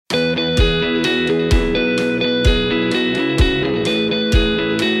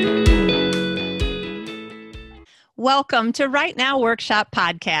Welcome to Write Now Workshop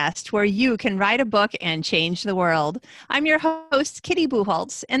Podcast, where you can write a book and change the world. I'm your host, Kitty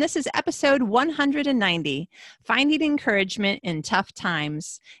Buchholz, and this is episode 190, Finding Encouragement in Tough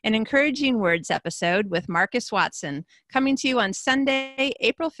Times, an Encouraging Words episode with Marcus Watson, coming to you on Sunday,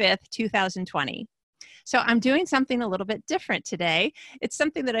 April 5th, 2020. So I'm doing something a little bit different today. It's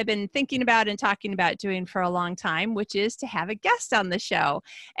something that I've been thinking about and talking about doing for a long time, which is to have a guest on the show.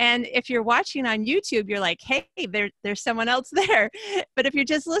 And if you're watching on YouTube, you're like, hey, there's someone else there. But if you're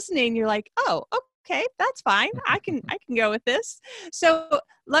just listening, you're like, oh, okay, that's fine. I can go with this. So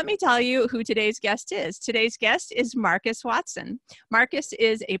let me tell you who today's guest is. Today's guest is Marcus Watson. Marcus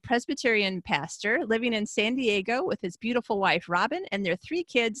is a Presbyterian pastor living in San Diego with his beautiful wife, Robin, and their three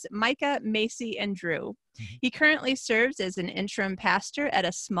kids, Micah, Macy, and Drew. He currently serves as an interim pastor at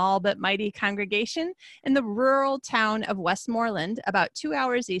a small but mighty congregation in the rural town of Westmoreland, about 2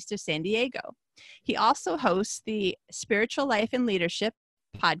 hours east of San Diego. He also hosts the Spiritual Life and Leadership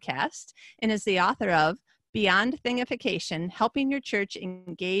podcast and is the author of Beyond Thingification, Helping Your Church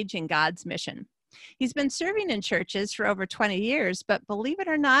Engage in God's Mission. He's been serving in churches for over 20 years, but believe it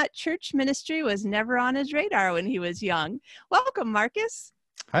or not, church ministry was never on his radar when he was young. Welcome, Marcus.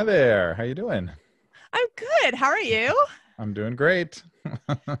 Hi there. How you doing? I'm good. How are you? I'm doing great.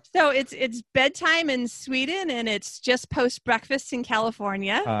 So it's bedtime in Sweden and it's just post breakfast in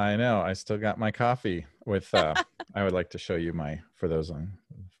California. I know. I still got my coffee with, I would like to show you for those on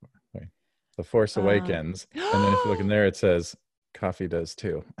The Force Awakens. And then if you look in there, it says, coffee does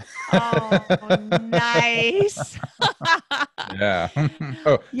too. Oh, nice. Yeah.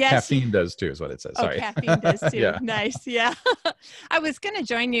 Oh, yes. Caffeine does too is what it says. Sorry. Caffeine does too. Yeah. Nice. Yeah. I was going to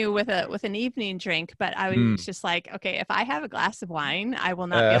join you with an evening drink, but I was just like, okay, if I have a glass of wine, I will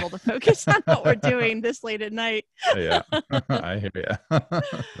not be able to focus on what we're doing this late at night. Yeah. I hear you.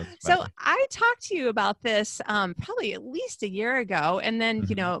 So I talked to you about this probably at least a year ago, and then,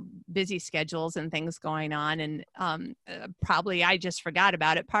 busy schedules and things going on, and probably I just forgot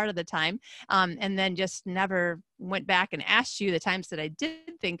about it part of the time, and then just never went back and asked you the times that I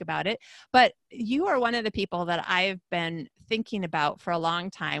did think about it. But you are one of the people that I've been thinking about for a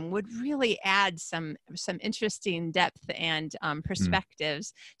long time would really add some interesting depth and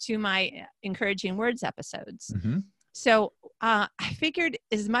perspectives to my Encouraging Words episodes. Mm-hmm. So I figured,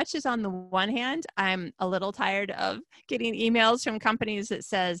 as much as on the one hand, I'm a little tired of getting emails from companies that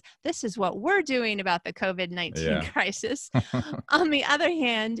says, this is what we're doing about the COVID-19 crisis. On the other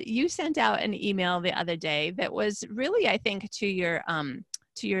hand, you sent out an email the other day that was really, I think, to your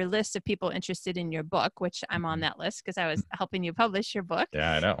list of people interested in your book, which I'm on that list because I was helping you publish your book.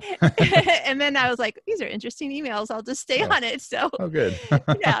 Yeah, I know. And then I was like, these are interesting emails. I'll just stay on it. So, good.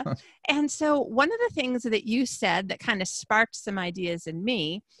 Yeah. And so one of the things that you said that kind of sparked some ideas in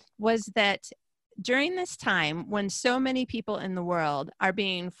me was that during this time when so many people in the world are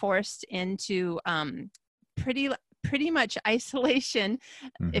being forced into pretty much isolation.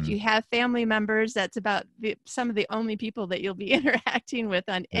 If you have family members, that's about some of the only people that you'll be interacting with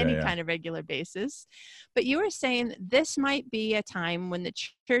on any kind of regular basis. But you were saying this might be a time when the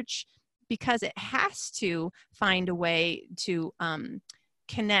church, because it has to find a way to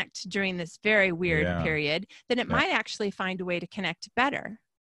connect during this very weird period, then it might actually find a way to connect better.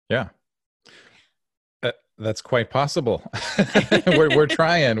 Yeah. That's quite possible. we're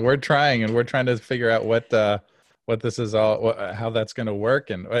trying, and we're trying to figure out what this is how that's going to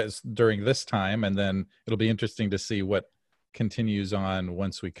work, and during this time, and then it'll be interesting to see what continues on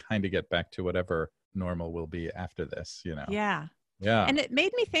once we kind of get back to whatever normal will be after this, Yeah. Yeah. And it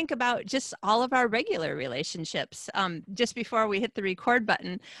made me think about just all of our regular relationships. Just before we hit the record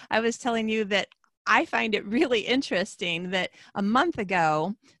button, I was telling you that I find it really interesting that a month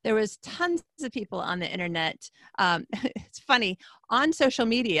ago, there was tons of people on the internet. It's funny, on social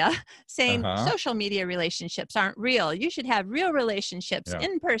media saying social media relationships aren't real. You should have real relationships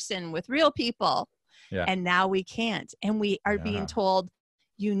in person with real people. Yeah. And now we can't. And we are being told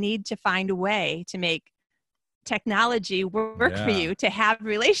you need to find a way to make technology work for you to have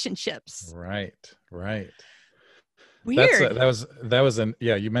relationships. Right. Weird. That was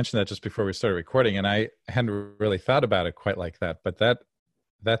you mentioned that just before we started recording, and I hadn't really thought about it quite like that, but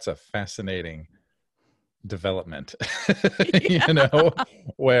that's a fascinating development.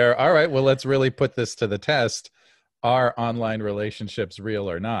 Where, all right, well, let's really put this to the test. Are online relationships real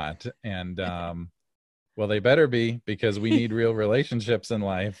or not? And well, they better be, because we need real relationships in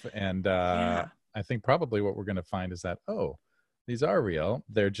life. And I think probably what we're going to find is that, these are real.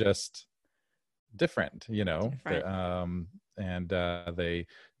 They're just different, and they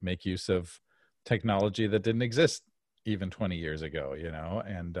make use of technology that didn't exist even 20 years ago,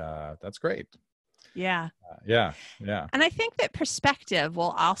 and that's great. Yeah. Yeah. Yeah. And I think that perspective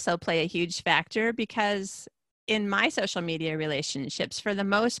will also play a huge factor because in my social media relationships, for the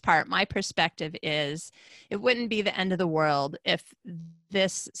most part, my perspective is it wouldn't be the end of the world if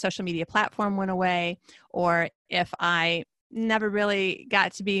this social media platform went away, or if I never really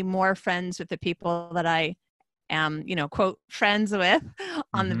got to be more friends with the people that I am, quote, friends with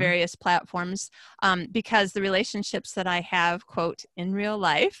on the Mm-hmm. various platforms, because the relationships that I have, quote, in real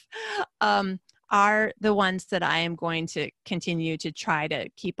life, um, are the ones that I am going to continue to try to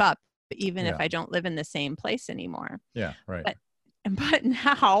keep up, even if Yeah. I don't live in the same place anymore. Yeah. Right. But but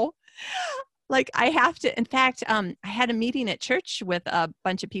now, like, I have to, in fact, I had a meeting at church with a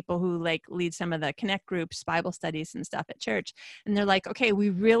bunch of people who like lead some of the connect groups, Bible studies and stuff at church. And they're like, okay, we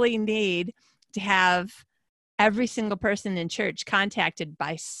really need to have every single person in church contacted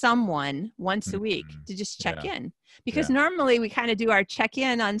by someone once a week Mhm. to just check Yeah. in. Because Yeah. normally we kind of do our check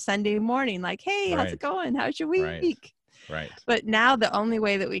in on Sunday morning, like, hey, how's it Right. going? How's your Right. week? Right. But now the only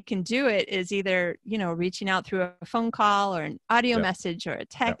way that we can do it is either, reaching out through a phone call or an audio Yep. message or a Yep.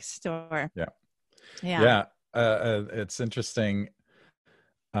 text or, Yeah. yeah. Yeah. It's interesting.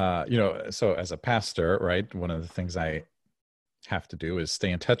 So as a pastor, right, one of the things I have to do is stay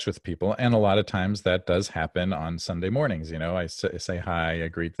in touch with people. And a lot of times that does happen on Sunday mornings. I say hi, I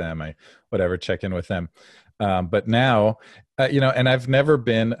greet them, I whatever, check in with them. But now, and I've never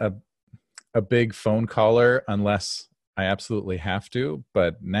been a big phone caller unless I absolutely have to,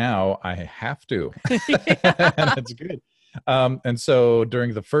 but now I have to. And it's good. And so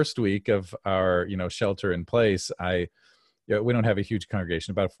during the first week of our, shelter in place, we don't have a huge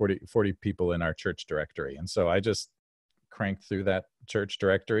congregation, about 40 people in our church directory. And so I just cranked through that church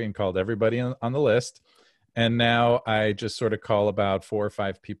directory and called everybody on the list. And now I just sort of call about 4 or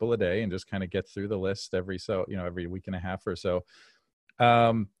 5 people a day and just kind of get through the list every week and a half or so.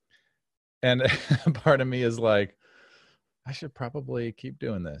 And part of me is like, I should probably keep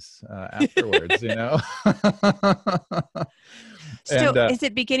doing this afterwards, So And is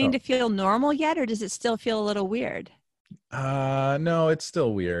it beginning oh, to feel normal yet, or does it still feel a little weird? no, it's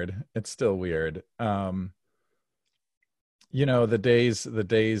still weird. It's still weird. The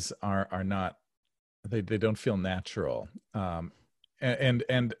days are not, they don't feel natural.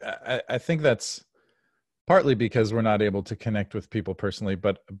 And I think that's partly because we're not able to connect with people personally,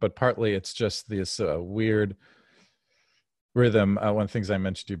 but partly it's just this weird rhythm. One of the things I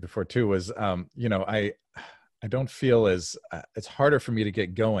mentioned to you before too was, I don't feel as it's harder for me to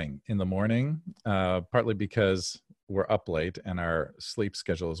get going in the morning, partly because we're up late and our sleep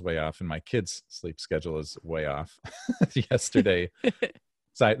schedule is way off, and my kids' sleep schedule is way off. Yesterday,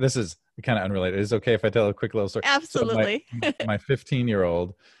 so this is kind of unrelated. Is it okay if I tell a quick little story? So Absolutely. my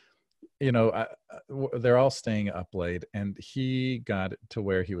 15-year-old, they're all staying up late, and he got to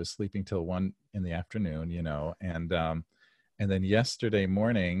where he was sleeping till 1 p.m, and then yesterday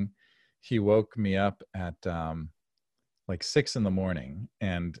morning he woke me up at like 6 a.m,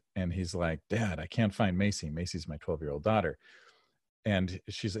 and he's like, Dad, I can't find Macy. Macy's my 12-year-old daughter. And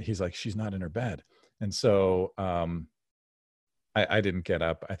he's like, she's not in her bed. And so I didn't get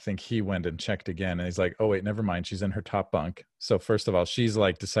up. I think he went and checked again, and he's like, oh wait, never mind, she's in her top bunk. So first of all, she's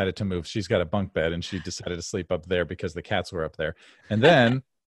like decided to move. She's got a bunk bed and she decided to sleep up there because the cats were up there. And then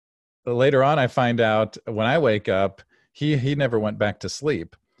later on I find out, when I wake up, he never went back to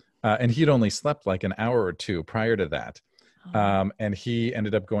sleep, and he'd only slept like an hour or two prior to that. And he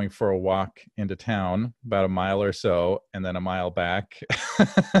ended up going for a walk into town, about a mile or so, and then a mile back.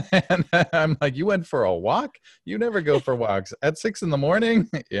 And I'm like, you went for a walk? You never go for walks at 6 a.m?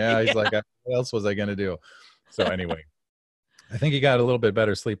 Yeah. He's like, what else was I going to do? So anyway, I think he got a little bit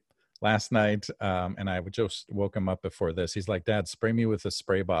better sleep last night. And I just woke him up before this. He's like, Dad, spray me with a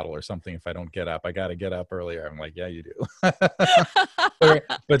spray bottle or something if I don't get up. I got to get up earlier. I'm like, yeah, you do.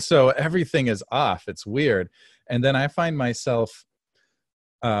 But so everything is off. It's weird. And then I find myself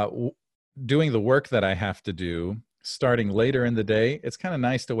doing the work that I have to do starting later in the day. It's kind of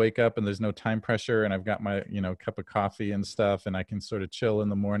nice to wake up and there's no time pressure, and I've got my cup of coffee and stuff, and I can sort of chill in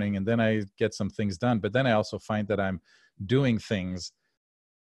the morning, and then I get some things done. But then I also find that I'm doing things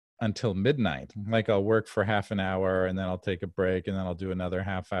until midnight. Like I'll work for half an hour, and then I'll take a break, and then I'll do another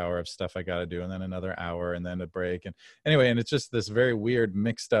half hour of stuff I got to do, and then another hour, and then a break. And anyway, and it's just this very weird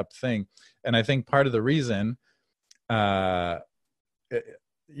mixed up thing. And I think part of the reason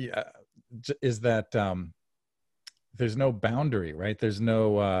is that there's no boundary, right? There's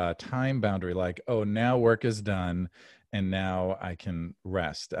no time boundary, like, oh, now work is done and now I can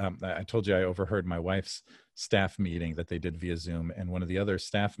rest. I told you I overheard my wife's staff meeting that they did via Zoom, and one of the other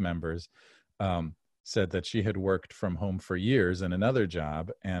staff members said that she had worked from home for years in another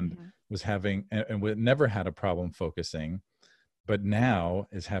job and Mhm. was having and never had a problem focusing, but now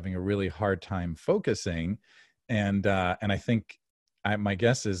is having a really hard time focusing. And I think my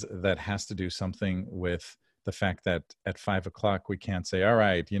guess is that has to do something with the fact that at 5 o'clock we can't say, all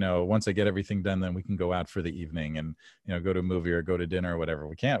right, once I get everything done, then we can go out for the evening and go to a movie or go to dinner or whatever.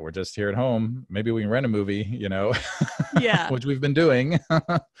 We can't. We're just here at home. Maybe we can rent a movie, Yeah. which we've been doing.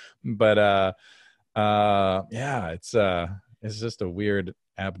 But yeah, it's just a weird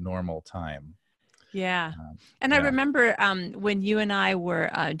abnormal time. Yeah. And I Yeah. remember when you and I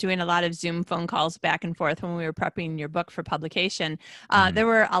were doing a lot of Zoom phone calls back and forth when we were prepping your book for publication, Mhm. there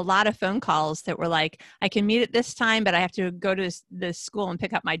were a lot of phone calls that were like, I can meet at this time, but I have to go to the school and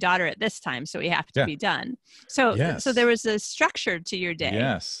pick up my daughter at this time. So we have to Yeah. be done. So there Yes. was a structure to your day.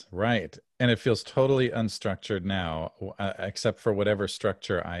 Yes. Right. And it feels totally unstructured now, except for whatever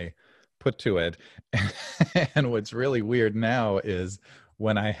structure I put to it. And what's really weird now is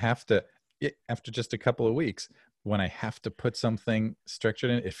when I have to, after just a couple of weeks, when I have to put something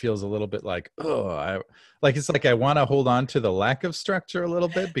structured in, it feels a little bit like, it's like I want to hold on to the lack of structure a little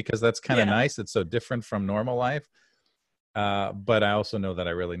bit because that's kind of Yeah. nice. It's so different from normal life. But I also know that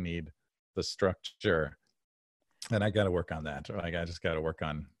I really need the structure, and I got to work on that. Like I just got to work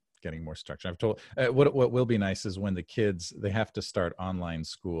on getting more structure. I've told what will be nice is when the kids, they have to start online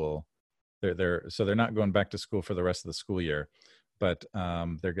school. They're not going back to school for the rest of the school year, but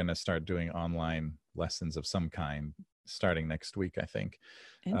they're going to start doing online lessons of some kind starting next week, I think.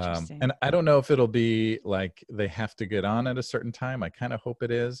 Interesting. And I don't know if it'll be like they have to get on at a certain time. I kind of hope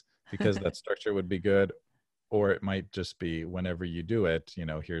it is, because that structure would be good. Or it might just be whenever you do it,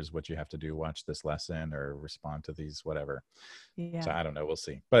 here's what you have to do, watch this lesson or respond to these, whatever. Yeah. So I don't know, we'll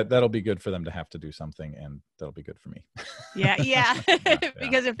see. But that'll be good for them to have to do something, and that'll be good for me. Yeah. Yeah,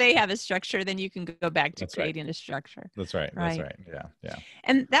 Because if they have a structure, then you can go back to that's right. creating a structure. That's right. That's right. Yeah.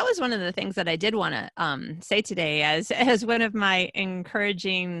 And that was one of the things that I did want to say today as one of my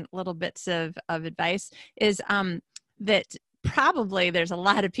encouraging little bits of advice is that probably there's a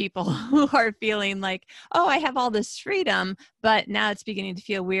lot of people who are feeling like, oh, I have all this freedom, but now it's beginning to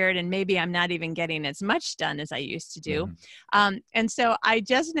feel weird and maybe I'm not even getting as much done as I used to do. And so I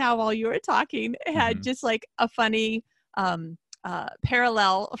just now, while you were talking, had just like a funny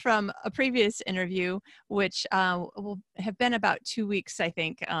parallel from a previous interview, which will have been about 2 weeks, I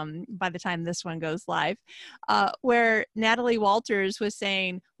think, by the time this one goes live, where Natalie Walters was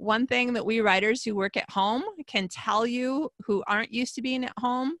saying one thing that we writers who work at home can tell you who aren't used to being at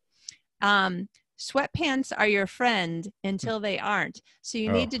home. Sweatpants are your friend until they aren't. So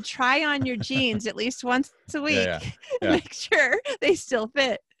you need to try on your jeans at least once a week and make sure they still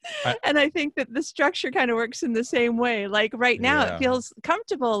fit. And I think that the structure kind of works in the same way. Like right now, it feels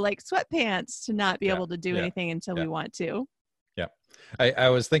comfortable, like sweatpants, to not be able to do anything until we want to. Yeah. I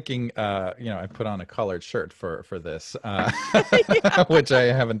was thinking, I put on a collared shirt for this, which I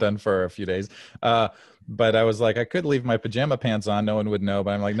haven't done for a few days. But I was like, I could leave my pajama pants on. No one would know.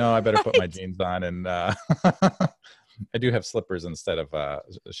 But I'm like, no, I better put my jeans on. And I do have slippers instead of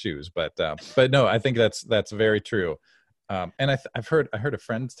shoes. But no, I think that's very true. And I heard a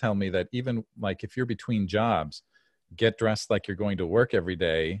friend tell me that even like if you're between jobs, get dressed like you're going to work every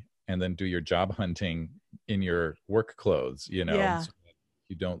day and then do your job hunting in your work clothes, so that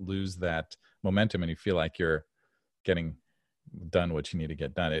you don't lose that momentum and you feel like you're getting done what you need to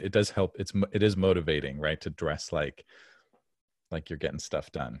get done. It does help. It is motivating, right? To dress like you're getting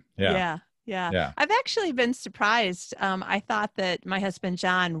stuff done. Yeah. I've actually been surprised. I thought that my husband,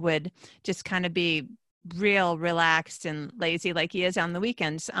 John, would just kind of be real relaxed and lazy like he is on the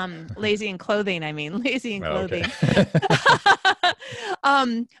weekends. Lazy in clothing, lazy in clothing.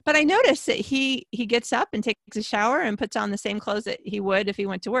 But I noticed that he gets up and takes a shower and puts on the same clothes that he would if he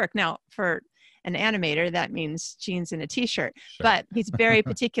went to work. Now, for an animator, that means jeans and a t-shirt. Sure. But he's very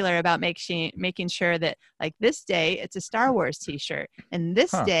particular about making sure that, like, this day it's a Star Wars t-shirt, and this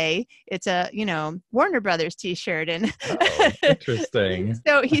day it's a Warner Brothers t-shirt, and interesting.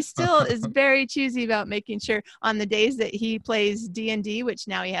 So he still is very choosy about making sure on the days that he plays D&D, which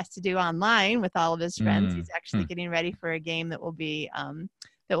now he has to do online with all of his friends. He's actually getting ready for a game that will be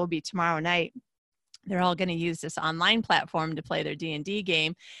tomorrow night. They're all going to use this online platform to play their D&D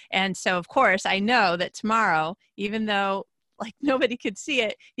game. And so, of course, I know that tomorrow, even though like nobody could see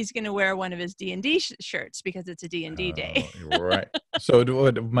it, he's going to wear one of his D&D shirts because it's a D&D day. Right. So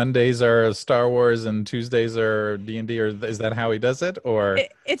Mondays are Star Wars and Tuesdays are D&D, or is that how he does it? Or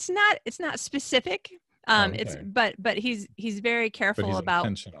it's not specific. It's but he's very careful about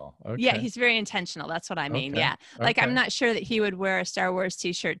intentional. Okay. Yeah, he's very intentional. That's what I mean. Okay. Yeah. Like I'm not sure that he would wear a Star Wars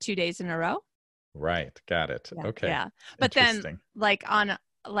t-shirt 2 days in a row. Right. Got it. Yeah. Okay. Yeah. But then Interesting. like on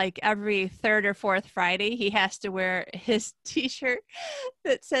like every third or fourth Friday, he has to wear his t-shirt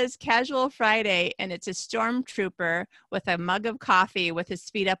that says Casual Friday, and it's a stormtrooper with a mug of coffee with his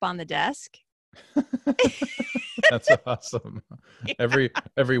feet up on the desk. That's awesome. Every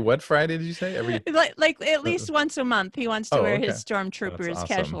what Friday did you say? Every Like at uh, least once a month, he wants to Oh, wear okay. his That's Stormtroopers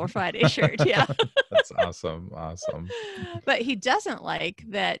Casual awesome. Friday shirt. Yeah. That's awesome. Awesome. But he doesn't like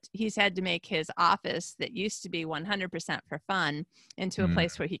that he's had to make his office that used to be 100% for fun into a Mm,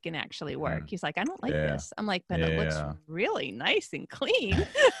 place where he can actually work. mm. He's like, I don't like Yeah. this. I'm like, but it looks Yeah. really nice and clean.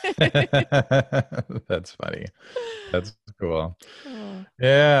 That's funny. That's cool. Oh.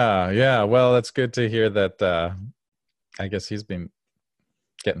 Yeah. Yeah. Well, that's good to hear that. I guess he's been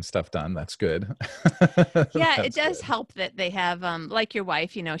getting stuff done. That's good. Yeah, it That's does good. help that they have like your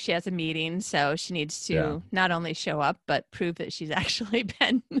wife, she has a meeting, so she needs Yeah. to not only show up but prove that she's actually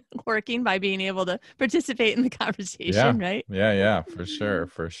been working by being able to participate in the Yeah. conversation, right? Yeah. Yeah. For sure.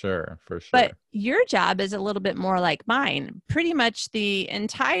 For sure. For But sure. your job is a little bit more like mine. Pretty much the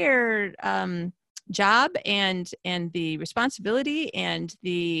entire job and the responsibility and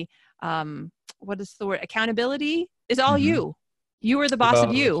the what is the word, accountability is all Hmm. you. You are the boss of Well,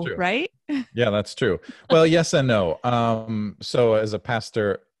 that's you, true. right? Yeah, that's true. Well, yes and no. So as a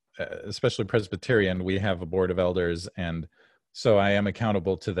pastor, especially Presbyterian, we have a board of elders, and so I am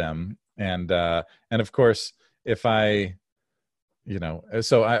accountable to them. And of course, if I,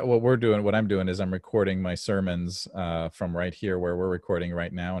 what I'm doing is I'm recording my sermons from right here where we're recording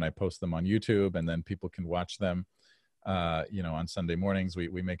right now, and I post them on YouTube, and then people can watch them. On Sunday mornings, we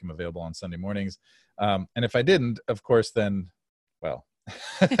make them available on Sunday mornings. And if I didn't, of course, then, well,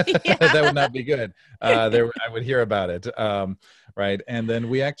 that would not be good. I would hear about it, right? And then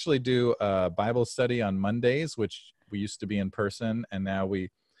we actually do a Bible study on Mondays, which we used to be in person, and now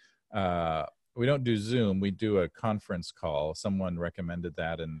we don't do Zoom. We do a conference call. Someone recommended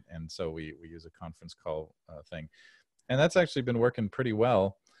that, and so we use a conference call thing, and that's actually been working pretty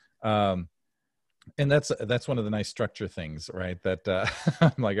well. And that's one of the nice structure things, right? That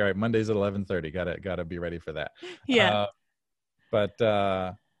I'm like, all right, Mondays at 11:30. Gotta be ready for that. Yeah. But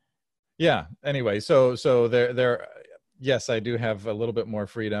yeah. Anyway, so there. Yes, I do have a little bit more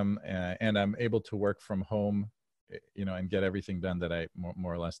freedom, and I'm able to work from home, and get everything done that I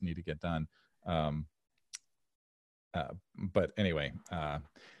more or less need to get done. But anyway,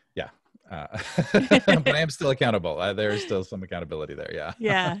 yeah. But I am still accountable. There's still some accountability there. Yeah.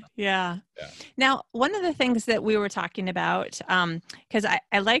 Yeah, yeah. Yeah. Now, one of the things that we were talking about, because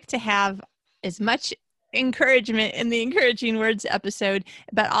I like to have as much encouragement in the Encouraging Words episode,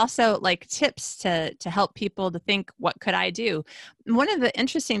 but also like tips to help people to think, what could I do? One of the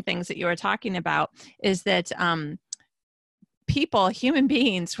interesting things that you were talking about is that people, human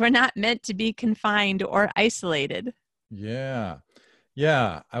beings, were not meant to be confined or isolated. Yeah.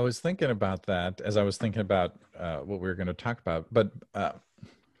 Yeah. I was thinking about that as I was thinking about what we were going to talk about. But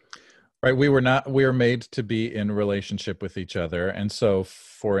right, we were made to be in relationship with each other. And so,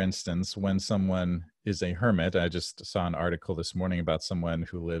 for instance, when someone is a hermit, I just saw an article this morning about someone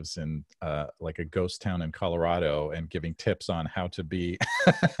who lives in like a ghost town in Colorado and giving tips on how to be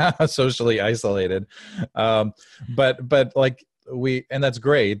socially isolated. But like and that's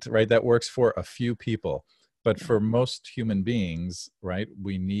great, right? That works for a few people. But Yeah. for most human beings, right,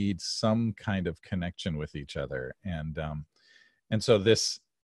 we need some kind of connection with each other. And so this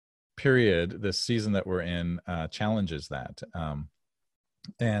season that we're in challenges that.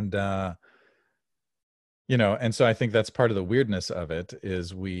 And so I think that's part of the weirdness of it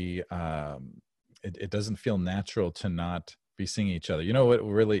is it doesn't feel natural to not be seeing each other. You know what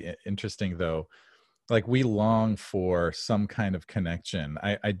really interesting though, like we long for some kind of connection.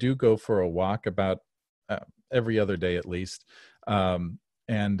 I do go for a walk about every other day at least.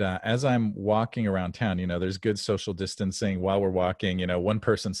 And as I'm walking around town, there's good social distancing while we're walking. One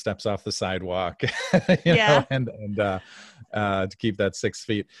person steps off the sidewalk, Yeah. and to keep that 6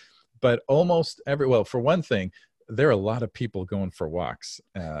 feet. But almost for one thing, there are a lot of people going for walks.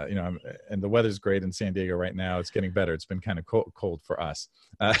 And the weather's great in San Diego right now. It's getting better. It's been kind of cold for us.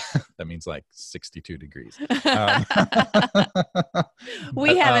 That means like 62 degrees.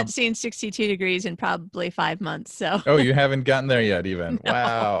 We haven't seen 62 degrees in probably 5 months. So. Oh, you haven't gotten there yet even. No.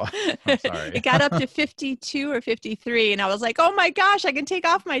 Wow. I'm sorry. It got up to 52 or 53 and I was like, oh my gosh, I can take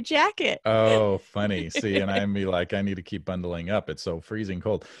off my jacket. Oh, funny. See, and I'm like, I need to keep bundling up. It's so freezing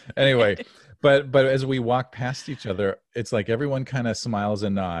cold. Anyway, but as we walk past each other, it's like everyone kind of smiles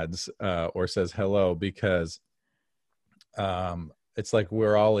and nods or says hello because it's like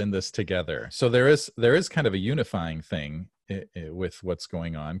we're all in this together. So there is kind of a unifying thing with what's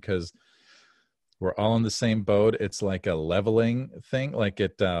going on because we're all in the same boat. It's like a leveling thing. Like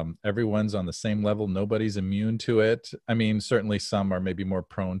everyone's on the same level. Nobody's immune to it. I mean, certainly some are maybe more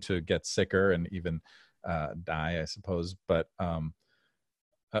prone to get sicker and even die, I suppose. But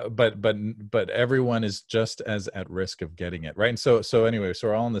everyone is just as at risk of getting it, right? And so anyway, so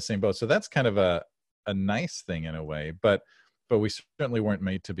we're all in the same boat. So that's kind of a nice thing in a way. But we certainly weren't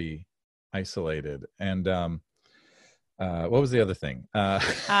made to be isolated. And what was the other thing?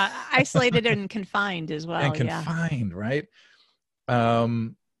 Isolated and confined as well. And confined, right?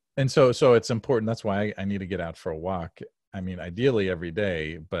 And so it's important. That's why I need to get out for a walk. I mean, ideally every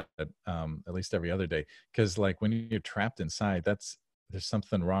day, but at least every other day, because like when you're trapped inside, there's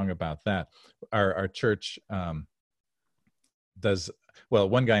something wrong about that. Our church does well.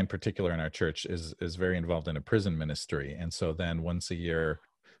 One guy in particular in our church is very involved in a prison ministry, and so then once a year,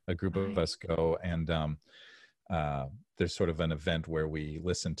 a group of us go and there's sort of an event where we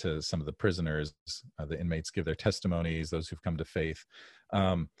listen to some of the prisoners, the inmates give their testimonies, those who've come to faith.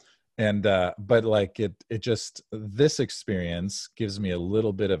 But like it just, this experience gives me a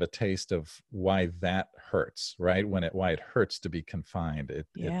little bit of a taste of why that hurts, right? Why it hurts to be confined.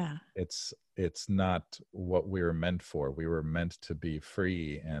 It's not what we were meant for. We were meant to be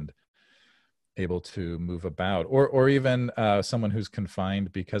free and able to move about, or even someone who's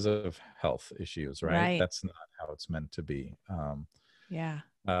confined because of health issues, right? That's not how it's meant to be.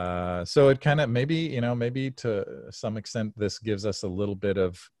 So it kind of maybe to some extent this gives us a little bit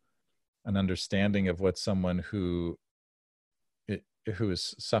of an understanding of what someone who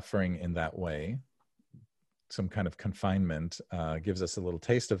is suffering in that way, some kind of confinement, gives us a little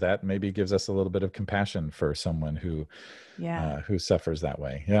taste of that. Maybe gives us a little bit of compassion for someone who suffers that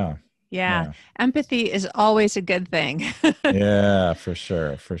way. Yeah. Empathy is always a good thing. Yeah, for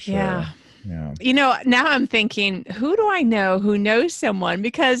sure. Yeah. You know, now I'm thinking, who do I know who knows someone?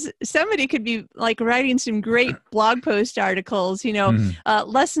 Because somebody could be like writing some great blog post articles,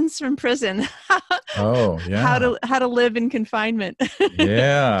 lessons from prison. Oh, yeah. How to live in confinement.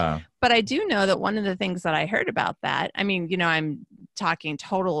 Yeah. But I do know that one of the things that I heard about that, I mean, I'm talking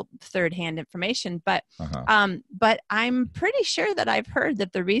total third-hand information, but I'm pretty sure that I've heard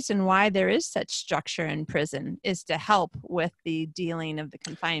that the reason why there is such structure in prison is to help with the dealing of the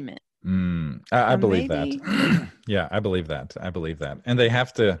confinement. I believe that. Yeah, I believe that. And they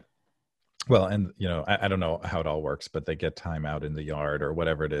have to, well, and I don't know how it all works, but they get time out in the yard or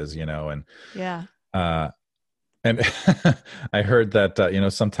whatever it is, and and I heard that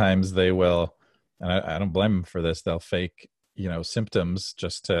sometimes they will, and I don't blame them for this, they'll fake symptoms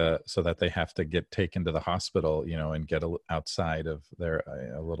just so that they have to get taken to the hospital, and get outside of there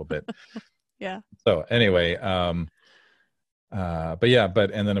a little bit. Yeah. So anyway, and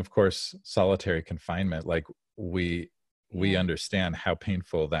then of course solitary confinement, like we understand how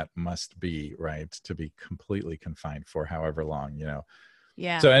painful that must be, right? To be completely confined for however long,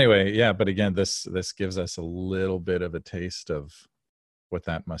 Yeah. So anyway, but again, this gives us a little bit of a taste of what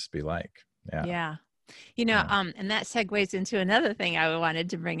that must be like. Yeah. And that segues into another thing I wanted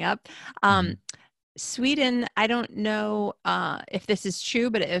to bring up. Sweden, I don't know if this is true,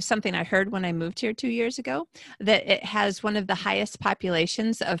 but it was something I heard when I moved here 2 years ago, that it has one of the highest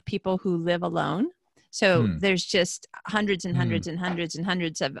populations of people who live alone. So there's just hundreds and hundreds and hundreds and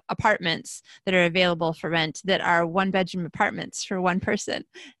hundreds of apartments that are available for rent that are 1-bedroom apartments for one person.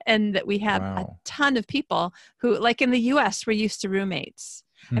 And that we have a ton of people who, like in the US, we're used to roommates.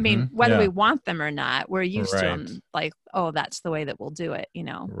 I mean, whether we want them or not, we're used to them, like, oh, that's the way that we'll do it,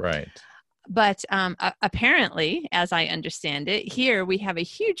 Right. But apparently, as I understand it, here we have a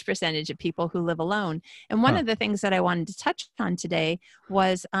huge percentage of people who live alone. And one of the things that I wanted to touch on today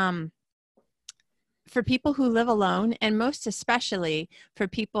was for people who live alone, and most especially for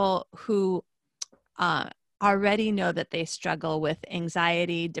people who already know that they struggle with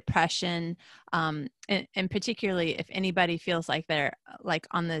anxiety, depression, and particularly if anybody feels like they're like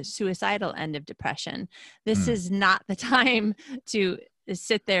on the suicidal end of depression, this is not the time to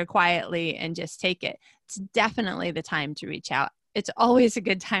sit there quietly and just take it. It's definitely the time to reach out. It's always a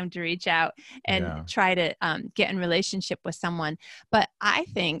good time to reach out and try to get in relationship with someone. But I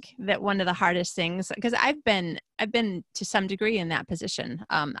think that one of the hardest things, because I've been to some degree in that position.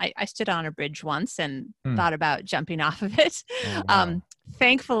 I stood on a bridge once and thought about jumping off of it. Oh, wow.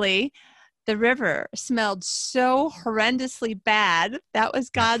 Thankfully, the river smelled so horrendously bad. That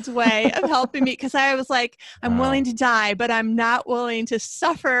was God's way of helping me, because I was like, I'm willing to die, but I'm not willing to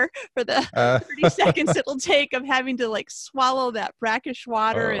suffer for the 30 seconds it'll take of having to like swallow that brackish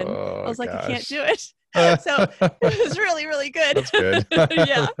water. And I was like, I can't do it. So it was really, really good. That's good.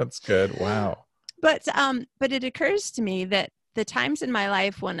 Yeah. That's good. Wow. But it occurs to me that the times in my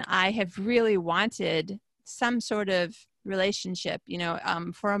life when I have really wanted some sort of relationship,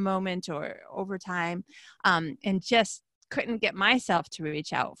 for a moment or over time, and just couldn't get myself to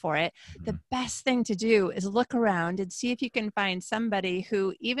reach out for it, the best thing to do is look around and see if you can find somebody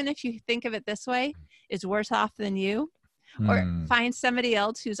who, even if you think of it this way, is worse off than you. Or find somebody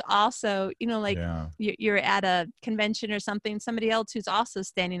else who's also, you're at a convention or something, somebody else who's also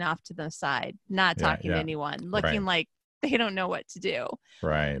standing off to the side, not talking to anyone, looking like they don't know what to do.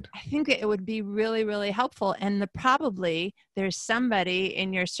 Right. I think it would be really, really helpful. And probably there's somebody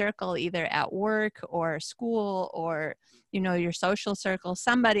in your circle, either at work or school or, your social circle,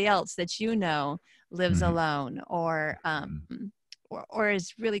 somebody else that lives alone or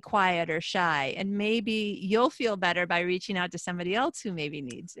is really quiet or shy. And maybe you'll feel better by reaching out to somebody else who maybe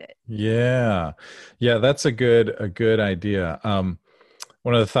needs it. Yeah. Yeah, that's a good idea.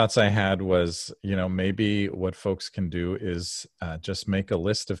 One of the thoughts I had was, maybe what folks can do is just make a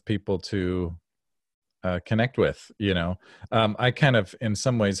list of people to connect with. I kind of, in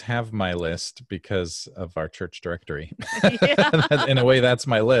some ways, have my list because of our church directory. In a way, that's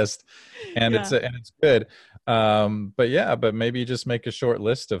my list, and it's good. But maybe you just make a short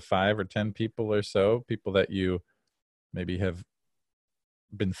list of 5 or 10 people or so, people that you maybe have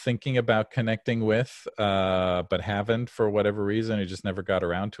been thinking about connecting with, but haven't for whatever reason. You just never got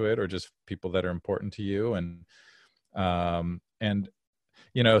around to it, or just people that are important to you.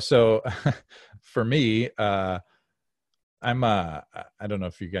 So for me, I'm I don't know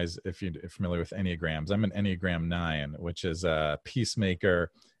if you're familiar with Enneagrams. I'm an Enneagram 9, which is a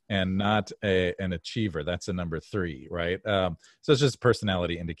peacemaker and not an achiever. That's a number 3, right? So it's just a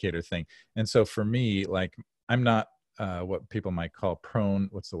personality indicator thing. And so for me, like, I'm not what people might call prone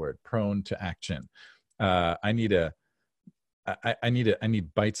to action. I need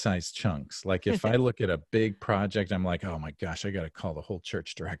bite-sized chunks. Like, if I look at a big project, I'm like, oh my gosh, I got to call the whole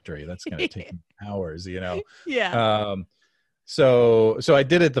church directory. That's going to take me hours, Yeah. So I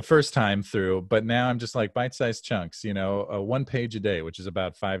did it the first time through, but now I'm just like bite-sized chunks, 1 page a day, which is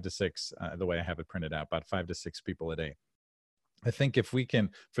about 5 to 6, the way I have it printed out, about 5 to 6 people a day. I think if we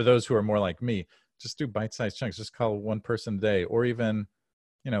can, for those who are more like me, just do bite-sized chunks, just call one person a day, or even,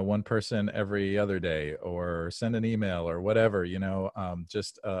 one person every other day, or send an email or whatever,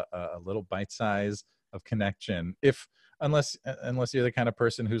 just a little bite size of connection. Unless you're the kind of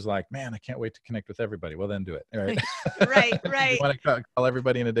person who's like, man, I can't wait to connect with everybody. Well, then do it. All right. Right. If you want to call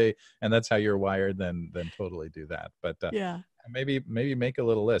everybody in a day, and that's how you're wired, then totally do that. But maybe make a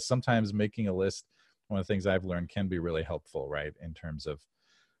little list. Sometimes making a list, one of the things I've learned, can be really helpful, right? In terms of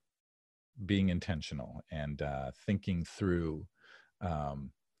being intentional and thinking through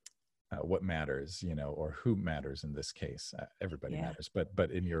what matters, or who matters in this case. Everybody matters, but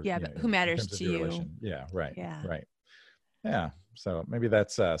in your but who matters to you? Right. Yeah. So maybe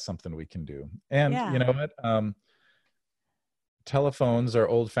that's something we can do. And you know what? Telephones are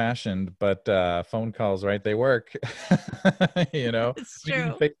old-fashioned, but phone calls, right? They work. It's true. We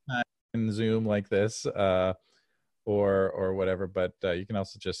can FaceTime and Zoom like this, or whatever. But you can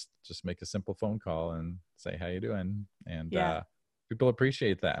also just make a simple phone call and say, how you doing? And people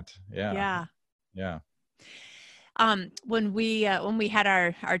appreciate that. Yeah. When we had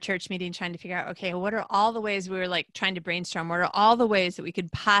our church meeting, trying to figure out, okay, what are all the ways, we were like trying to brainstorm, what are all the ways that we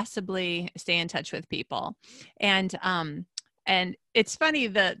could possibly stay in touch with people? And it's funny,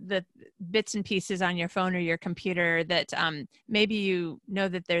 the bits and pieces on your phone or your computer that maybe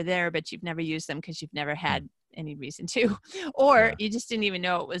that they're there, but you've never used them because you've never had any reason to, or you just didn't even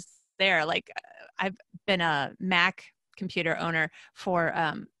know it was there. Like, I've been a Mac computer owner for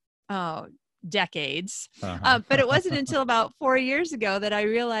decades, but it wasn't until about 4 years ago that I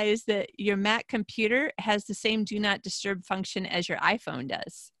realized that your Mac computer has the same do not disturb function as your iPhone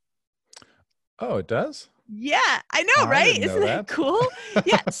does. Oh, it does? Yeah, I know, right? Isn't that cool?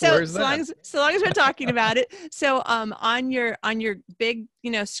 Yeah. So long as we're talking about it. So on your big,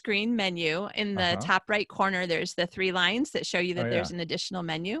 screen menu in the top right corner, there's the 3 lines that show you that there's an additional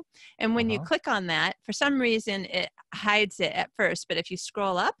menu. And when you click on that, for some reason it hides it at first, but if you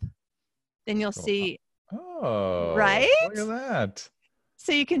scroll up, then you'll see. Oh, right? Look at that.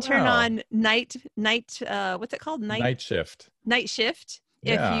 So you can turn on night what's it called? Night shift. Night shift.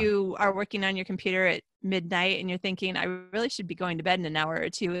 If you are working on your computer at midnight and you're thinking, I really should be going to bed in an hour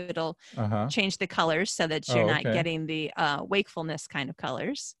or two, it'll change the colors so that you're not getting the wakefulness kind of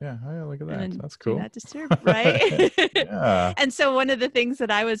colors. Yeah, look at that. That's cool. Do not disturb, right? And so one of the things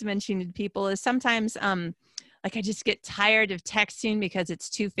that I was mentioning to people is sometimes like I just get tired of texting because it's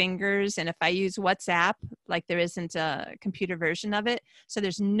two fingers. And if I use WhatsApp, like there isn't a computer version of it. So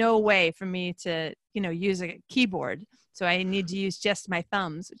there's no way for me to, use a keyboard. So I need to use just my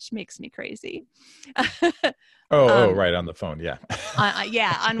thumbs, which makes me crazy. Right. On the phone. Yeah.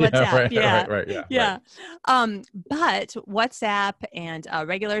 Yeah. On Yeah, WhatsApp. Yeah. right. Yeah. Yeah. Right. But WhatsApp and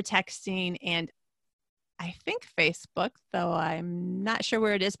regular texting and I think Facebook, though I'm not sure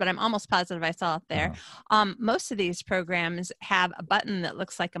where it is, but I'm almost positive I saw it there. Most of these programs have a button that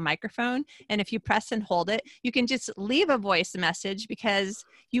looks like a microphone. And if you press and hold it, you can just leave a voice message because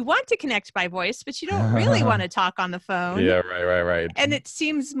you want to connect by voice, but you don't really want to talk on the phone. Yeah, right. And it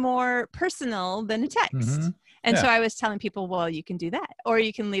seems more personal than a text. Mm-hmm. And so I was telling people, well, you can do that. Or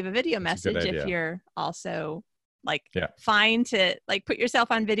you can leave a video message if you're also fine to put yourself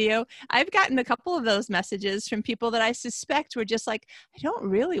on video. I've gotten a couple of those messages from people that I suspect were just like, I don't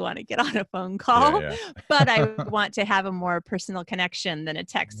really want to get on a phone call, but I want to have a more personal connection than a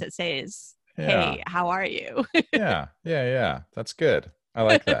text that says, hey, how are you? Yeah. That's good. I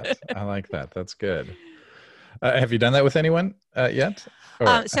like that. That's good. Have you done that with anyone yet?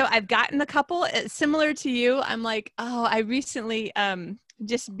 So I've gotten a couple similar to you. I'm like, I recently,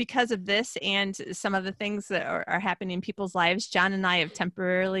 just because of this and some of the things that are happening in people's lives, John and I have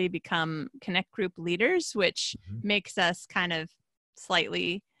temporarily become Connect group leaders, which makes us kind of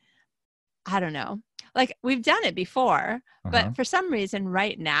slightly, I don't know, like we've done it before, but for some reason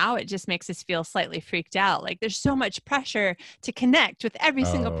right now, it just makes us feel slightly freaked out. Like there's so much pressure to connect with every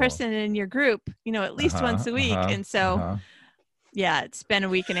single person in your group, at least once a week. And so yeah, it's been a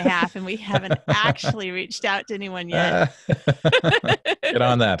week and a half and we haven't actually reached out to anyone yet. Get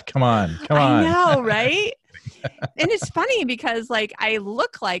on that. Come on. I know, right? And it's funny because I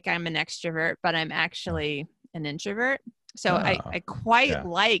look like I'm an extrovert, but I'm actually an introvert. So I quite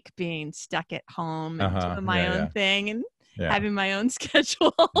like being stuck at home and doing my own thing and having my own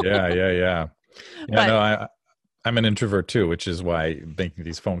schedule. Yeah, no, I'm an introvert too, which is why making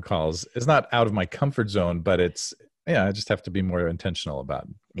these phone calls is not out of my comfort zone, but it's, I just have to be more intentional about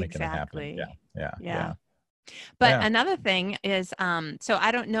making it happen. Yeah. But another thing is, so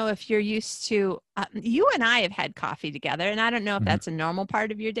I don't know if you're used to, you and I have had coffee together, and I don't know if that's a normal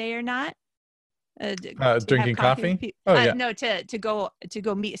part of your day or not. Drinking coffee? No, to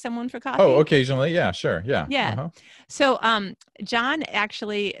go meet someone for coffee. Oh, occasionally. Yeah, sure. Yeah. So, John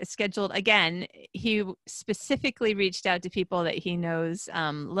actually scheduled again. He specifically reached out to people that he knows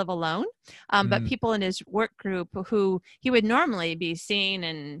live alone, but people in his work group who he would normally be seeing,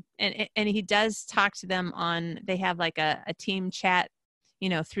 and he does talk to them on. They have like a team chat,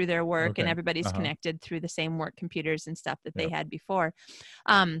 through their work, and everybody's connected through the same work computers and stuff that they had before.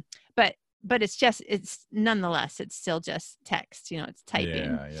 But it's nonetheless, it's still just text, it's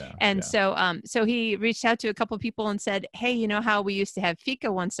typing. So he reached out to a couple of people and said, hey, you know how we used to have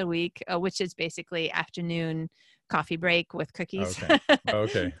fika once a week, which is basically afternoon coffee break with cookies.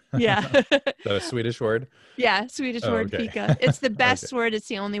 Okay. Yeah. The Swedish word? Yeah. Swedish word fika. It's the best word. It's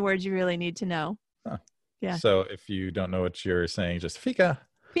the only word you really need to know. Huh. Yeah. So if you don't know what you're saying, just fika.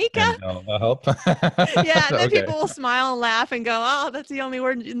 Fika. That'll help. Yeah, and then people will smile and laugh and go, "Oh, that's the only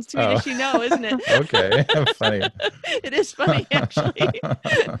word in Swedish you know, isn't it?" Okay, funny. It is funny, actually.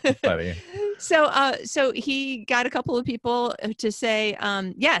 Funny. So he got a couple of people to say,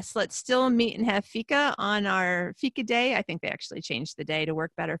 yes, let's still meet and have fika on our fika day. I think they actually changed the day to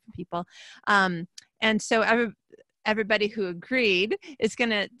work better for people. And so everybody who agreed is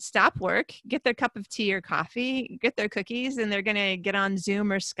going to stop work, get their cup of tea or coffee, get their cookies, and they're going to get on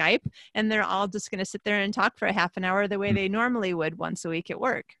Zoom or Skype, and they're all just going to sit there and talk for a half an hour the way they normally would once a week at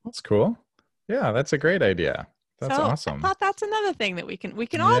work. That's cool. Yeah, that's a great idea. That's awesome. I thought that's another thing that we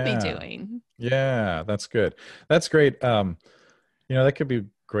can all be doing. Yeah, that's good. That's great. That could be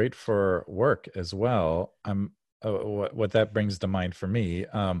great for work as well. What that brings to mind for me.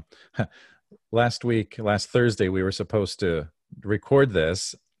 Last Thursday, we were supposed to record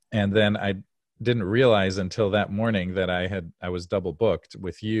this, and then I didn't realize until that morning that I was double booked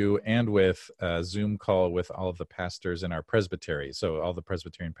with you and with a Zoom call with all of the pastors in our presbytery. So all the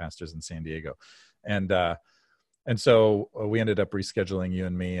Presbyterian pastors in San Diego. And so we ended up rescheduling you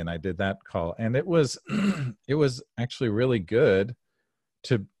and me, and I did that call, and it was actually really good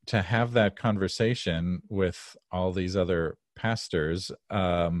to have that conversation with all these other pastors.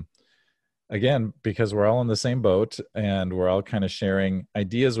 Again, because we're all in the same boat and we're all kind of sharing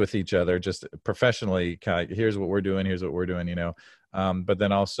ideas with each other, just professionally, here's what we're doing, but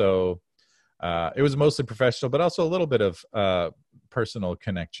then also it was mostly professional, but also a little bit of personal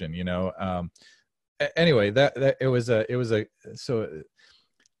connection, anyway, that it was so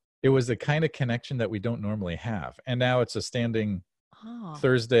it was the kind of connection that we don't normally have. And now it's a standing Oh,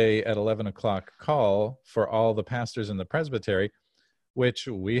 Thursday at 11 o'clock call for all the pastors in the presbytery, which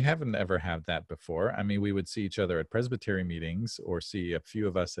we haven't ever had that before. I mean, we would see each other at presbytery meetings or see a few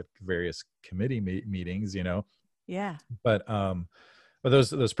of us at various committee meetings, yeah. but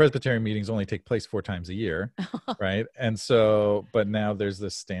those presbytery meetings only take place 4 times a year, right? And so, but now there's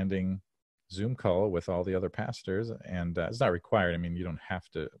this standing Zoom call with all the other pastors, and it's not required. I mean, you don't have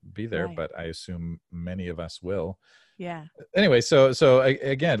to be there, Right. but I assume many of us will. Yeah. Anyway, so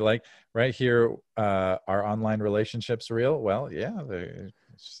again, like right here, are online relationships real? Well, yeah, it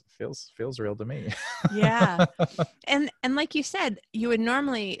feels real to me. Yeah. And like you said, you would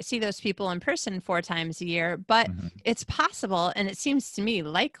normally see those people in person 4 times a year, but Mhm. it's possible, and it seems to me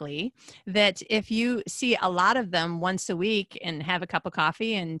likely, that if you see a lot of them once a week and have a cup of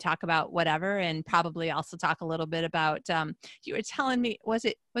coffee and talk about whatever, and probably also talk a little bit about, you were telling me, was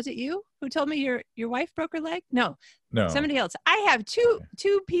it you who told me your wife broke her leg? No, No. somebody else. I have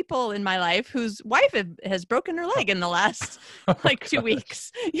two people in my life whose wife has broken her leg in the last Oh, like 2 gosh.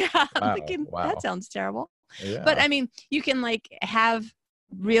 weeks. Yeah, I'm Wow. thinking that Wow. sounds terrible. But Yeah. I mean, you can like have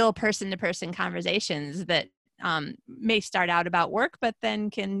real person-to-person conversations that may start out about work, but then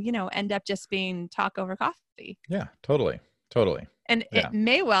can, end up just being talk over coffee. Yeah. Totally. Totally. And Yeah. it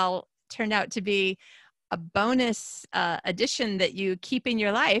may well turn out to be a bonus addition that you keep in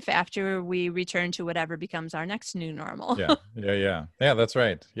your life after we return to whatever becomes our next new normal. Yeah. Yeah. That's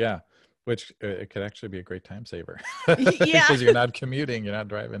right. Yeah. Which it could actually be a great time saver Yeah, because you're not commuting, you're not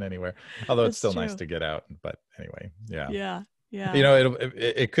driving anywhere. Although it's that's still nice true. to get out. But anyway, yeah. Yeah, yeah.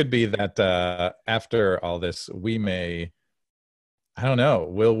 It could be that after all this, I don't know,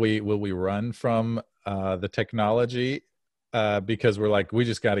 will we run from the technology because we're like, we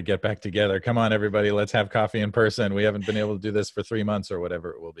just got to get back together. Come on, everybody, let's have coffee in person. We haven't been able to do this for 3 months or whatever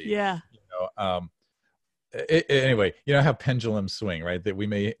it will be. Yeah. Anyway, how pendulums swing, right? That we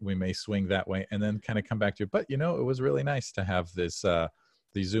may swing that way and then kind of come back to it. But it was really nice to have these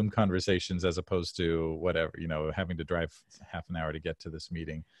Zoom conversations as opposed to whatever, having to drive half an hour to get to this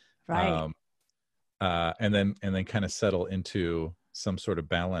meeting. Right. And then kind of settle into some sort of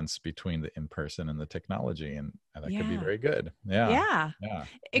balance between the in-person and the technology, and that could be Yeah. very good. Yeah.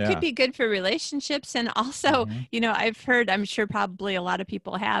 It could be good for relationships. And also, Mhm. I've heard, I'm sure probably a lot of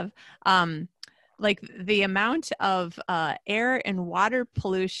people have, like the amount of air and water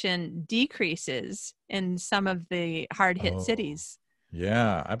pollution decreases in some of the hard hit Oh, cities.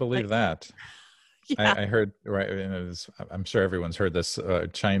 yeah, I believe Like, that. yeah, I heard, right, and I'm sure everyone's heard this.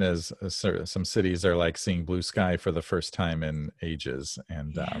 China's some cities are like seeing blue sky for the first time in ages,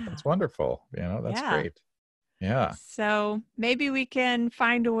 and yeah, that's wonderful. That's yeah. great. Yeah, So maybe we can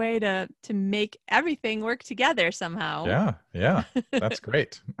find a way to make everything work together somehow. yeah, that's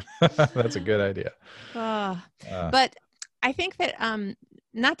great. That's a good idea. Ah, Uh, but I think that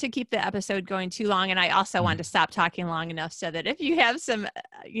not to keep the episode going too long, and I also want mhm. to stop talking long enough so that if you have some,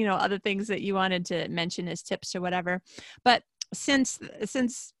 other things that you wanted to mention as tips or whatever. But since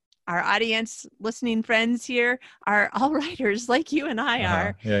our audience, listening friends here are all writers like you and I Uh-huh.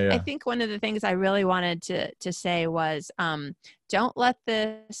 are, I Yeah. think one of the things I really wanted to say was, don't let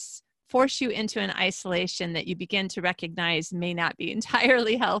this force you into an isolation that you begin to recognize may not be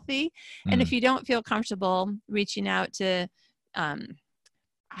entirely healthy. And if Mm. you don't feel comfortable reaching out to,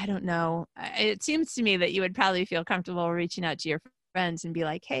 I don't know, it seems to me that you would probably feel comfortable reaching out to your friends and be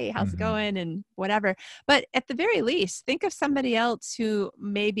like, hey, how's it Mhm. going? And whatever. But at the very least, think of somebody else who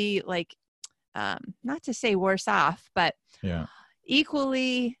may be like, not to say worse off, but Yeah.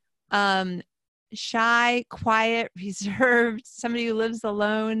 equally um, shy, quiet, reserved, somebody who lives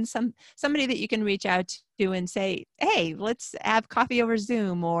alone, somebody that you can reach out to and say, hey, let's have coffee over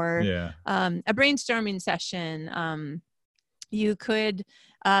Zoom, or Yeah. a brainstorming session. You could,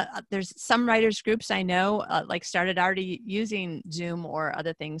 there's some writers groups I know like started already using Zoom or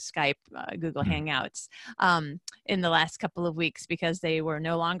other things, Skype, Google Mm. Hangouts, in the last couple of weeks because they were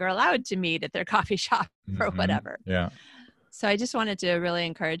no longer allowed to meet at their coffee shop or Mhm. whatever. Yeah. So I just wanted to really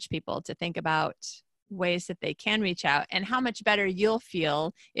encourage people to think about ways that they can reach out and how much better you'll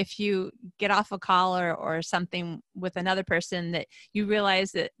feel if you get off a call or something with another person that you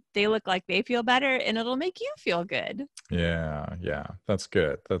realize that they look like they feel better, and it'll make you feel good. Yeah. That's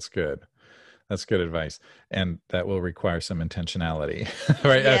good. That's good advice. And that will require some intentionality,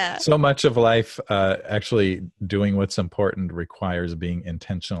 right? Yeah. So much of life, actually doing what's important requires being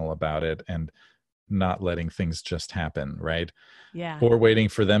intentional about it and not letting things just happen, right? Yeah. Or waiting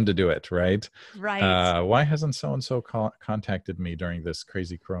for them to do it, right? Right. Why hasn't so-and-so contacted me during this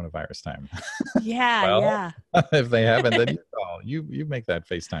crazy coronavirus time? Yeah. Well, Yeah. if they haven't, then you call. You make that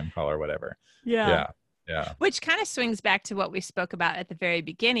FaceTime call or whatever. Yeah. Yeah. Yeah. Which kind of swings back to what we spoke about at the very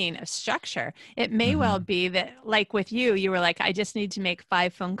beginning of structure. It may well Hmm. be that, like with you, you were like, I just need to make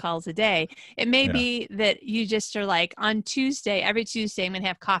 5 phone calls a day. It may Yeah. be that you just are like, on Tuesday, every Tuesday, I'm going to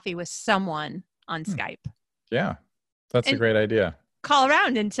have coffee with someone on Hmm. Skype Yeah. That's a and great idea. call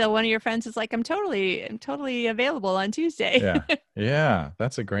around until one of your friends is like, I'm totally available on Tuesday. Yeah. Yeah.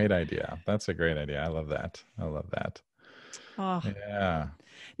 That's a great idea. That's a great idea. I love that. I love that. Oh, Yeah.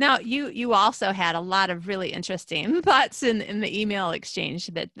 now you also had a lot of really interesting thoughts in the email exchange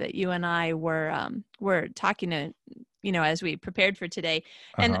that you and I were talking to, as we prepared for today.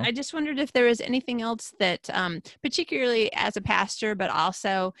 And Uh-huh. I just wondered if there was anything else that, particularly as a pastor, but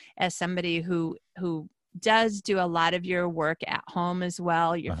also as somebody who does do a lot of your work at home as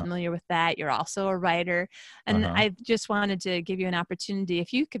well. You're Uh-huh. familiar with that. You're also a writer. And Uh-huh. I just wanted to give you an opportunity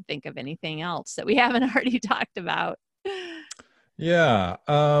if you could think of anything else that we haven't already talked about. Yeah.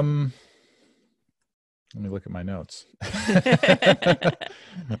 Let me look at my notes.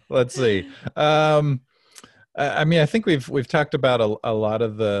 Let's see. I mean, I think we've talked about a lot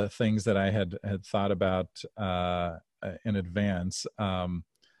of the things that I had thought about in advance. I,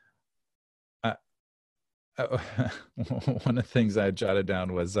 One of the things I jotted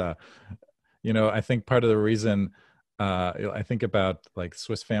down was, I think part of the reason I think about like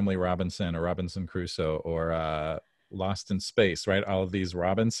Swiss Family Robinson or Robinson Crusoe or Lost in Space, right? All of these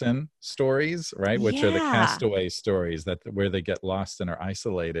Robinson stories, right? Which are the Yeah. castaway stories where they get lost and are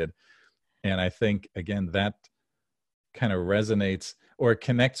isolated. And I think, again, that kind of resonates or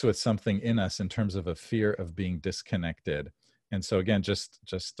connects with something in us in terms of a fear of being disconnected. And so again, just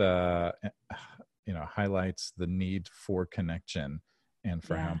highlights the need for connection and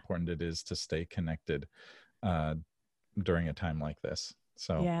for how Yeah. important it is to stay connected uh, during a time like this.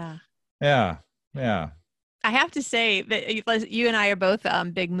 So Yeah. yeah. I have to say that you and I are both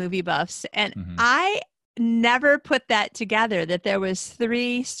big movie buffs, and Hmm. I never put that together, that there was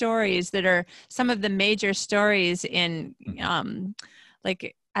 3 stories that are some of the major stories in Hmm.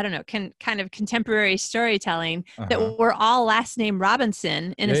 like, I don't know, kind of contemporary storytelling that Uh-huh. were all last name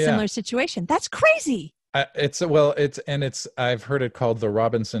Robinson in a Yeah. similar situation. That's crazy. I've heard it called the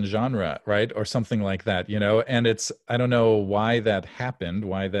Robinson genre, right? Or something like that, and I don't know why that happened,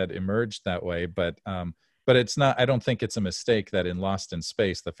 why that emerged that way, but it's not, I don't think it's a mistake that in Lost in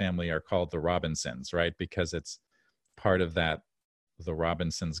Space, the family are called the Robinsons, right? Because it's part of that, the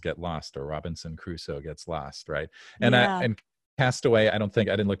Robinsons get lost or Robinson Crusoe gets lost, right? Yeah. And Castaway, I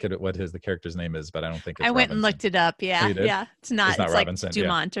didn't look at it, the character's name is, but I don't think I it's went and Robinson. looked it up. Oh, Yeah. you did? Yeah. It's not It's like Robinson. Yeah.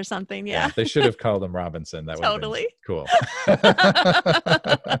 Dumont or something. Yeah, Yeah. they should have called him Robinson. That would have been Totally. cool.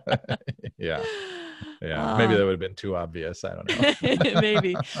 Yeah, yeah. Maybe Uh, that would have been too obvious. I don't know.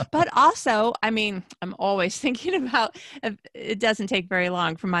 maybe. But also, I mean, I'm always thinking about, it doesn't take very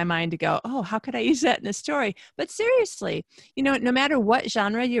long for my mind to go, oh, how could I use that in a story? But seriously, no matter what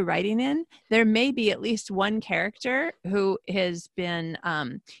genre you're writing in, there may be at least one character who has been,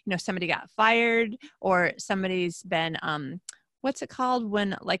 somebody got fired or somebody's been, what's it called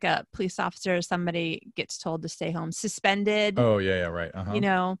when like a police officer or somebody gets told to stay home, suspended, Oh yeah, yeah, right.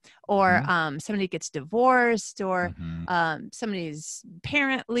 or Hmm. somebody gets divorced, or Hmm. somebody's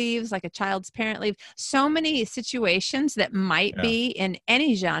parent leaves, like a child's parent leave. So many situations that might Yeah. be in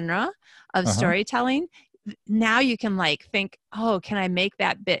any genre of Uh-huh. storytelling. Now you can like think, oh, can I make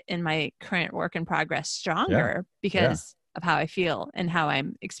that bit in my current work in progress Yeah. stronger Yeah. because of how I feel and how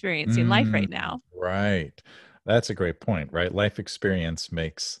I'm experiencing life Mm, right now? right. That's a great point, right? Life experience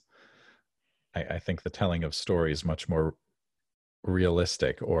makes, I think, the telling of stories much more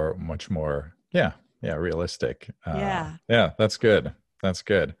realistic or much more, yeah, realistic. Yeah. Yeah, that's good. That's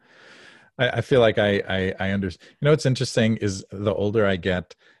good. I feel like I understand. What's interesting is the older I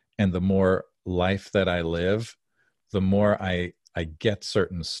get and the more life that I live, the more I get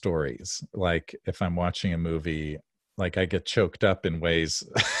certain stories. Like if I'm watching a movie, like I get choked up in ways.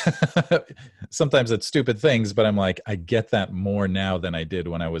 Sometimes it's stupid things, but I'm like, I get that more now than I did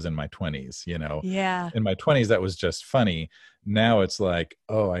when I was in my 20s. Yeah. In my 20s, that was just funny. Now it's like,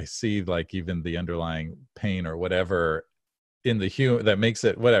 oh, I see like even the underlying pain or whatever in the humor that makes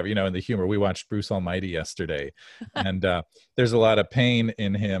it whatever, in the humor. We watched Bruce Almighty yesterday, and there's a lot of pain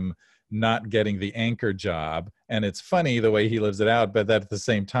in him not getting the anchor job, and it's funny the way he lives it out, but that at the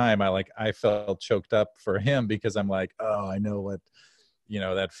same time I felt choked up for him because I'm like, oh, I know what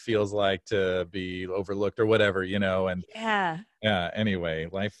that feels like to be overlooked or whatever, and Yeah. yeah, anyway,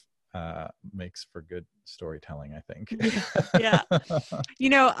 life makes for good storytelling, I think. Yeah.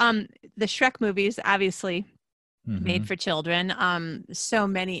 The Shrek movies, obviously made Mm-hmm. for children. So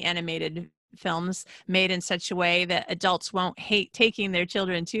many animated films made in such a way that adults won't hate taking their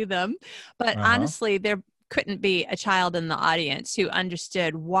children to them. But Uh-huh. honestly, there couldn't be a child in the audience who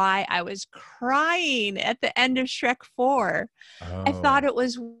understood why I was crying at the end of Shrek 4. I thought Oh. it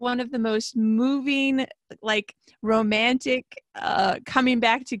was one of the most moving, like romantic coming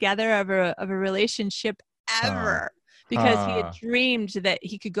back together of a relationship Huh. ever, because he had Huh. dreamed that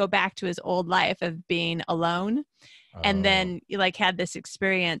he could go back to his old life of being alone, and Oh. then you like had this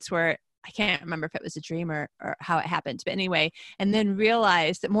experience where I can't remember if it was a dream or how it happened, but anyway, and then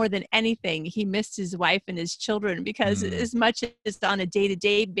realized that more than anything, he missed his wife and his children, because Mm. as much as on a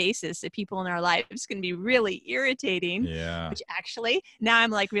day-to-day basis that people in our lives can be really irritating, Yeah. which actually now I'm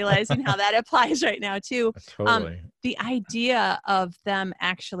like realizing how that applies right now too. Um, Totally. the idea of them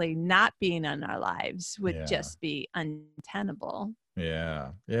actually not being in our lives would Yeah. just be untenable.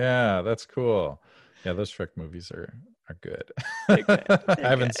 Yeah. Yeah. That's cool. Yeah, those Shrek movies are good. They're good. I They're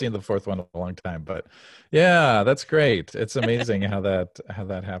haven't good. seen the fourth one in a long time, but yeah, that's great. It's amazing how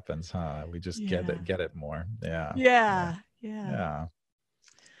that happens, huh? We just Yeah. get it more. Yeah. Yeah. Yeah. Yeah. Yeah.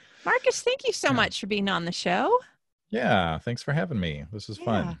 Marcus, thank you so Yeah. much for being on the show. Yeah. Thanks for having me. This was Yeah.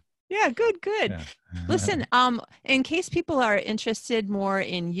 fun. Yeah, good, good. Yeah. Listen, in case people are interested more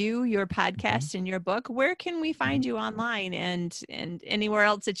in you, your Mhm. podcast, and your book, where can we Mhm. find you online and anywhere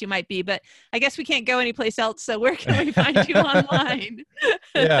else that you might be? But I guess we can't go anyplace else. So where can we find you online?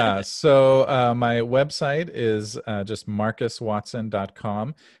 Yeah, so my website is just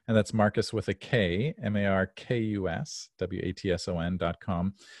marcuswatson.com, and that's Marcus with a K, Markus,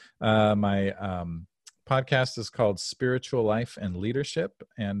 WATSON.com. My podcast is called Spiritual Life and Leadership,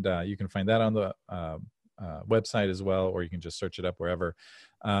 and you can find that on the website as well, or you can just search it up wherever.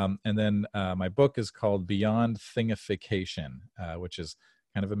 And then my book is called Beyond Thingification, which is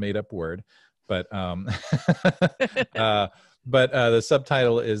kind of a made-up word, but the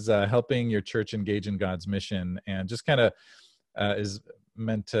subtitle is Helping Your Church Engage in God's Mission, and just kind of is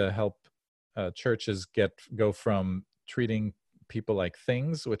meant to help churches go from treating people like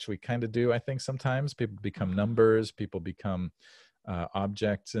things, which we kind of do, I think. Sometimes people become numbers, people become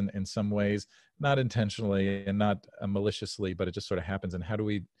objects in some ways, not intentionally and not maliciously, but it just sort of happens. And how do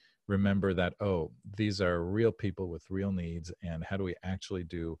we remember that, oh, these are real people with real needs, and how do we actually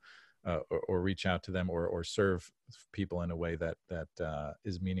do or reach out to them or serve people in a way that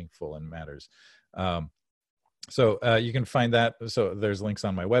is meaningful and matters. So you can find that. So there's links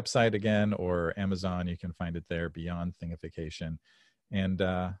on my website again, or Amazon. You can find it there, Beyond Thingification. And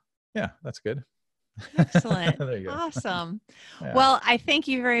yeah, that's good. Excellent. There you go. Awesome. Yeah. Well, I thank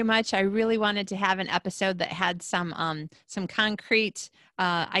you very much. I really wanted to have an episode that had some concrete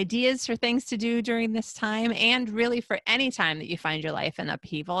ideas for things to do during this time, and really for any time that you find your life in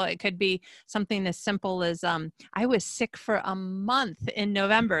upheaval. It could be something as simple as I was sick for a month in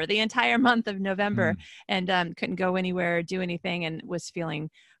November, the entire month of November, Mm. and couldn't go anywhere or do anything, and was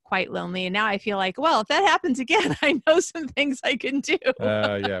feeling quite lonely. And now I feel like, well, if that happens again, I know some things I can do.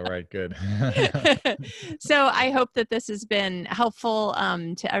 Yeah, right. Good. So I hope that this has been helpful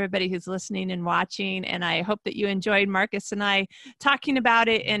to everybody who's listening and watching. And I hope that you enjoyed Marcus and I talking about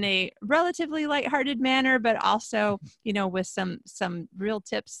it in a relatively lighthearted manner, but also, with some real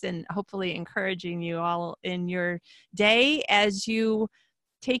tips, and hopefully encouraging you all in your day as you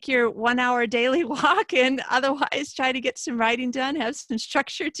take your 1 hour daily walk, and otherwise try to get some writing done, have some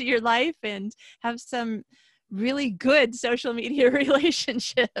structure to your life, and have some really good social media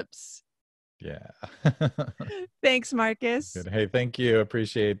relationships. Yeah. Thanks, Marcus. Good. Hey, thank you.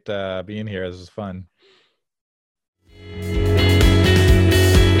 Appreciate being here. This was fun.